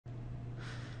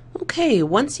Okay,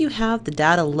 once you have the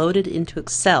data loaded into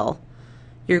Excel,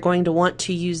 you're going to want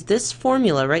to use this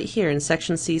formula right here in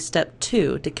Section C, Step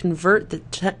 2 to convert the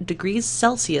degrees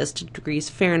Celsius to degrees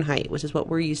Fahrenheit, which is what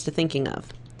we're used to thinking of.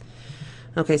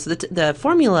 Okay, so the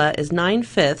formula is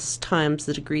 9/5 times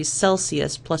the degrees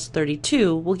Celsius plus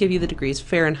 32 will give you the degrees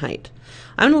Fahrenheit.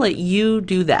 I'm going to let you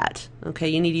do that. Okay,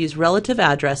 you need to use relative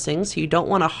addressing, so you don't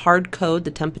want to hard code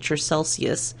the temperature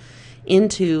Celsius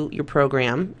into your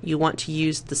program. You want to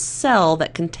use the cell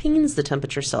that contains the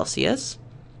temperature Celsius.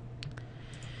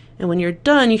 And when you're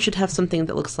done, you should have something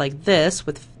that looks like this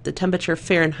with the temperature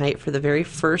Fahrenheit for the very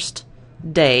first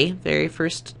day, very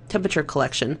first temperature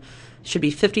collection. Should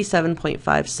be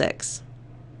 57.56.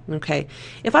 Okay,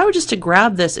 if I were just to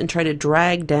grab this and try to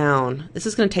drag down, this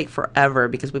is going to take forever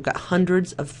because we've got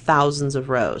hundreds of thousands of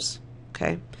rows.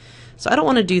 Okay, so I don't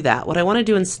want to do that. What I want to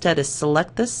do instead is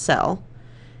select this cell,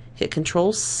 hit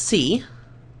Control C,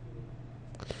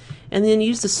 and then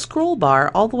use the scroll bar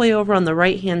all the way over on the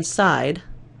right hand side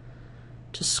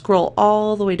to scroll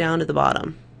all the way down to the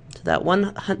bottom to that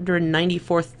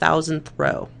 194,000th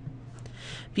row.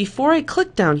 Before I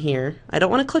click down here, I don't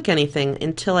want to click anything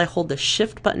until I hold the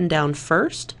Shift button down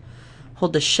first,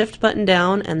 hold the Shift button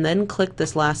down, and then click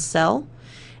this last cell.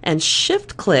 And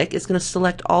Shift click is going to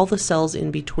select all the cells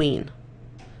in between.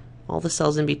 All the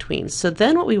cells in between. So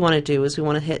then what we want to do is we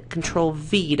want to hit Control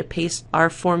V to paste our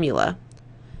formula.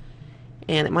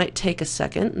 And it might take a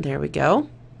second. There we go.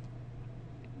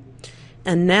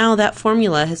 And now that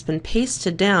formula has been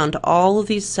pasted down to all of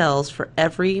these cells for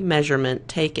every measurement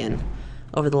taken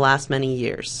over the last many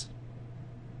years.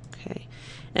 Okay,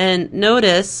 and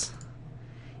notice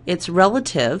it's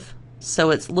relative,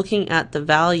 so it's looking at the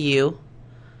value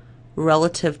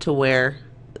relative to where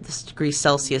the degrees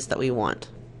Celsius that we want.